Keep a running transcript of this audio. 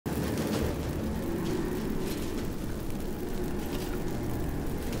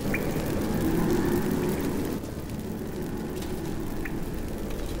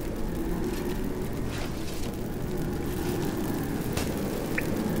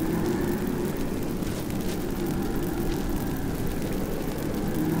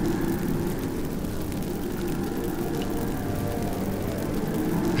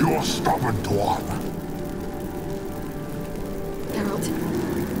one. Geralt,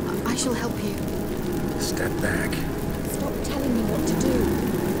 I shall help you. Step back. Stop telling me what to do.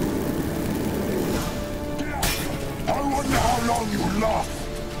 I wonder how long you last.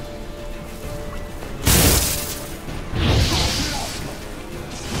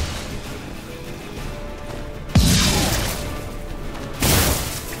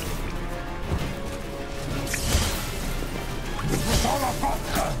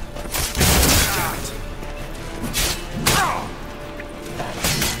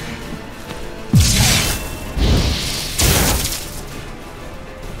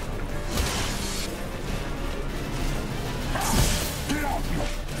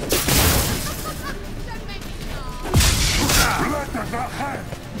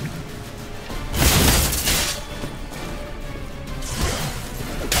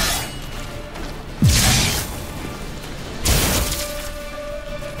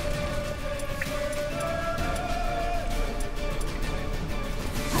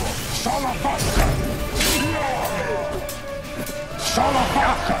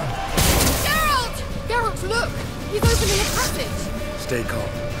 Geralt! Geralt, look! He's opening a passage! Stay calm.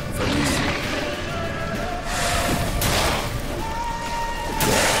 Focus.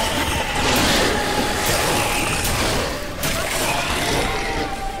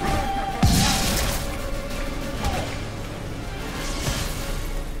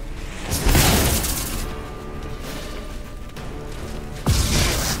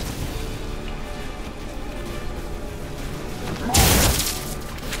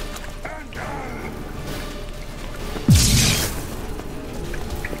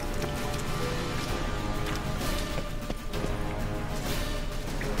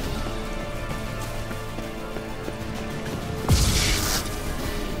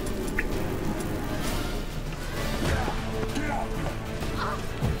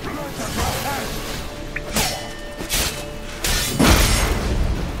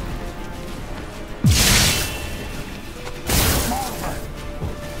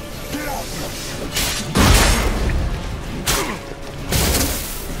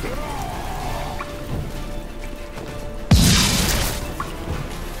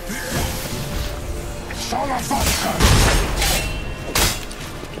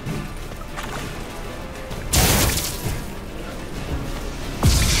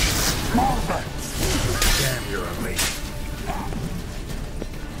 Damn, you're a lady.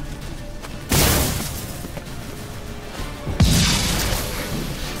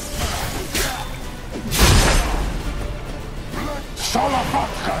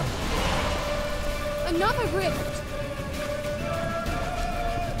 Another rift!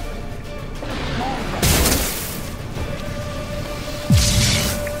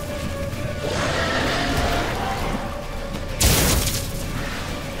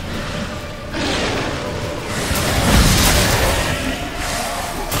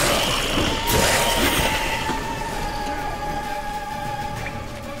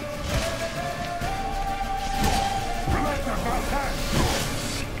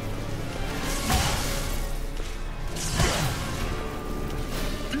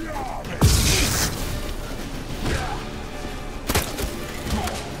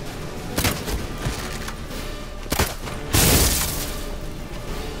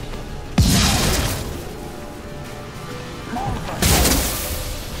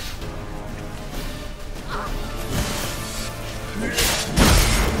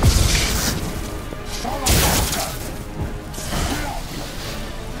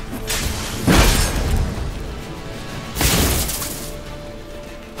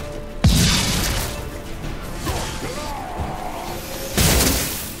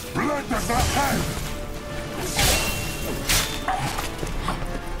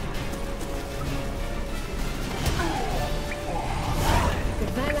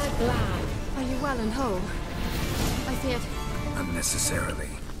 Are you well and whole? I feared... Unnecessarily.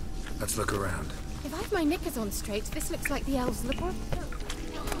 Let's look around. If I've my knickers on straight, this looks like the elves' laboratory.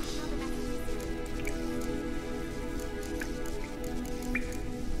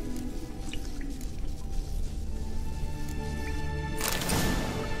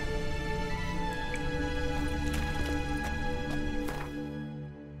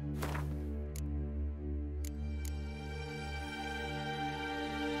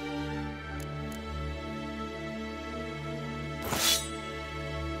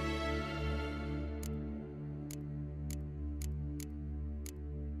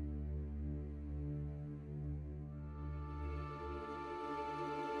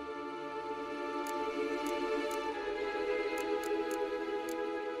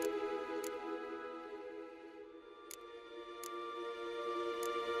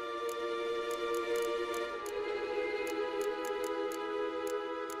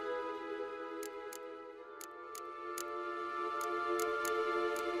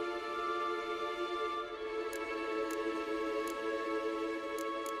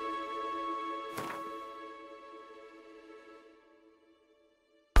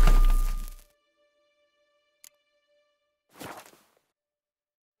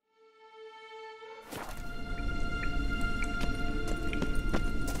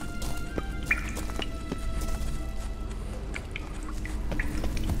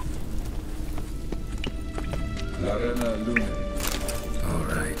 All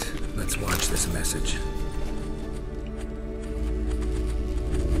right, let's watch this message.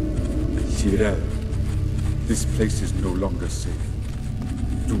 Geralt, this place is no longer safe.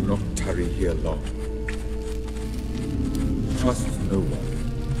 Do not tarry here long. Trust no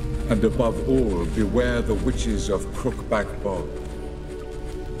one, and above all, beware the witches of Crookback Bog.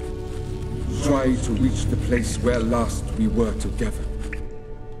 Try to reach the place where last we were together.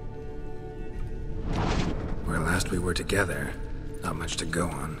 Where last we were together, not much to go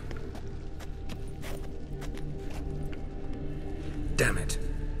on. Damn it.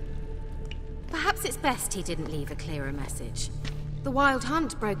 Perhaps it's best he didn't leave a clearer message. The Wild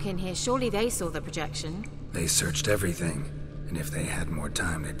Hunt broke in here. Surely they saw the projection. They searched everything, and if they had more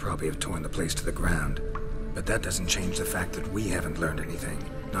time, they'd probably have torn the place to the ground. But that doesn't change the fact that we haven't learned anything.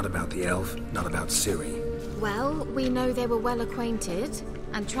 Not about the elf, not about Ciri. Well, we know they were well acquainted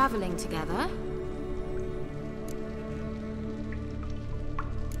and traveling together.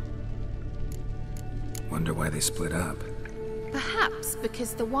 Wonder why they split up. Perhaps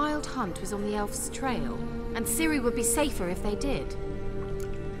because the Wild Hunt was on the elf's trail, and Ciri would be safer if they did.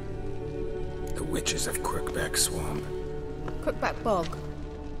 The witches of Crookback Swamp. Crookback Bog.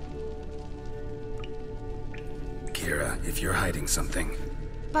 Kira, if you're hiding something...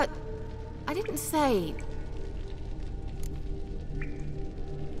 But I didn't say...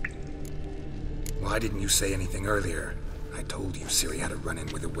 Why didn't you say anything earlier? I told you Ciri had a run-in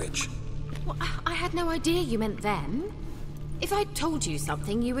with a witch. Well, I had no idea you meant then. If I'd told you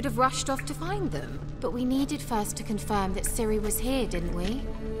something, you would have rushed off to find them. But we needed first to confirm that Ciri was here, didn't we?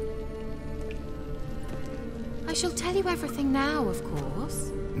 I shall tell you everything now, of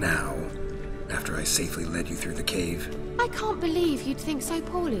course. Now? After I safely led you through the cave? I can't believe you'd think so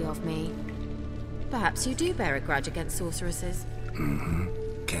poorly of me. Perhaps you do bear a grudge against sorceresses.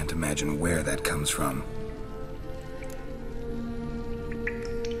 Mm-hmm. Can't imagine where that comes from.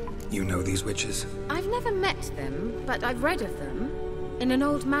 You know these witches? I've never met them, but I've read of them. In an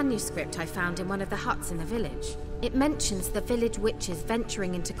old manuscript I found in one of the huts in the village. It mentions the village witches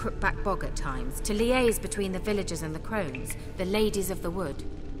venturing into Crookback Bog at times to liaise between the villagers and the crones, the ladies of the wood.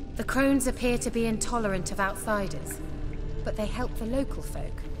 The crones appear to be intolerant of outsiders, but they help the local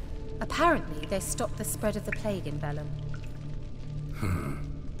folk. Apparently, they stopped the spread of the plague in Vellum.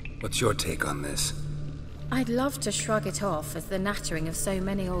 What's your take on this? I'd love to shrug it off as the nattering of so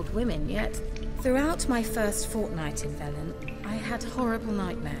many old women, yet throughout my first fortnight in Vellum, I had horrible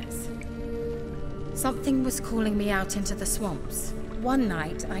nightmares. Something was calling me out into the swamps. One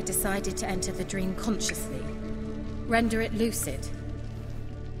night, I decided to enter the dream consciously, render it lucid.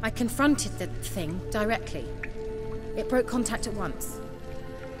 I confronted the thing directly. It broke contact at once.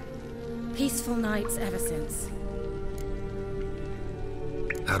 Peaceful nights ever since.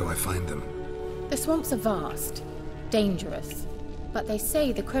 How do I find them? The swamps are vast, dangerous, but they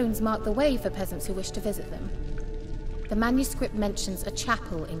say the crones mark the way for peasants who wish to visit them. The manuscript mentions a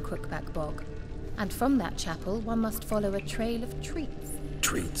chapel in Crookback Bog, and from that chapel one must follow a trail of treats.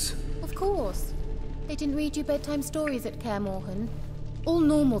 Treats? Of course. They didn't read you bedtime stories at Kaer Morhen. All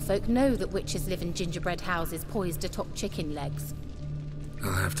normal folk know that witches live in gingerbread houses poised atop chicken legs.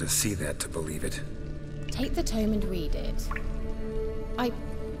 I'll have to see that to believe it. Take the tome and read it.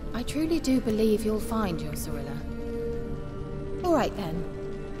 I truly do believe you'll find your Cirilla. All right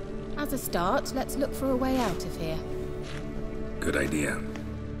then. As a start, let's look for a way out of here. Good idea.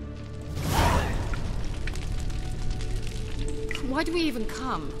 Why do we even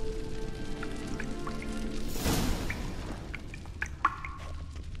come?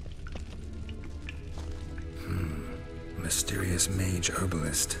 Mysterious mage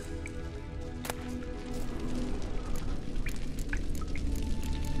herbalist.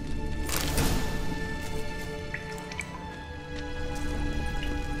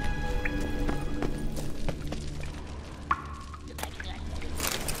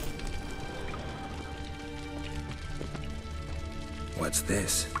 What's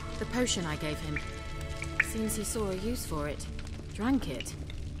this? The potion I gave him. Seems he saw a use for it. Drank it.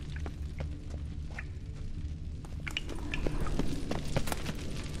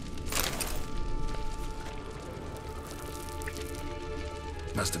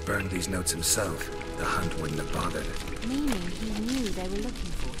 Must have burned these notes himself. The hunt wouldn't have bothered. Meaning he knew they were looking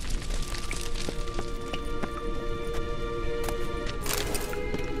for him.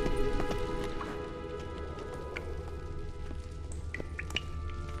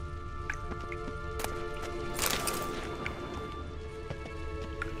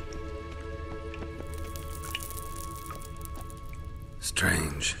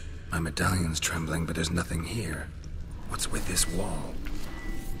 Strange. My medallion's trembling, but there's nothing here. What's with this wall?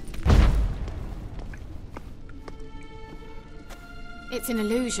 It's an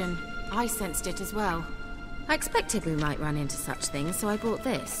illusion. I sensed it as well. I expected we might run into such things, so I brought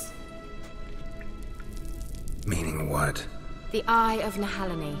this. Meaning what? The Eye of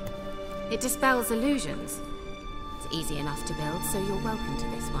Nahalani. It dispels illusions. It's easy enough to build, so you're welcome to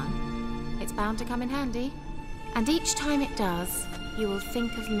this one. It's bound to come in handy. And each time it does, you will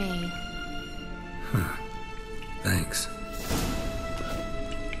think of me. Huh. Thanks.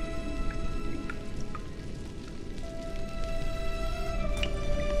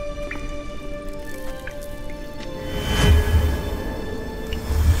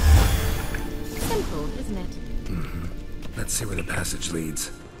 Simple, isn't it? Let's see where the passage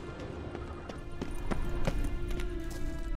leads.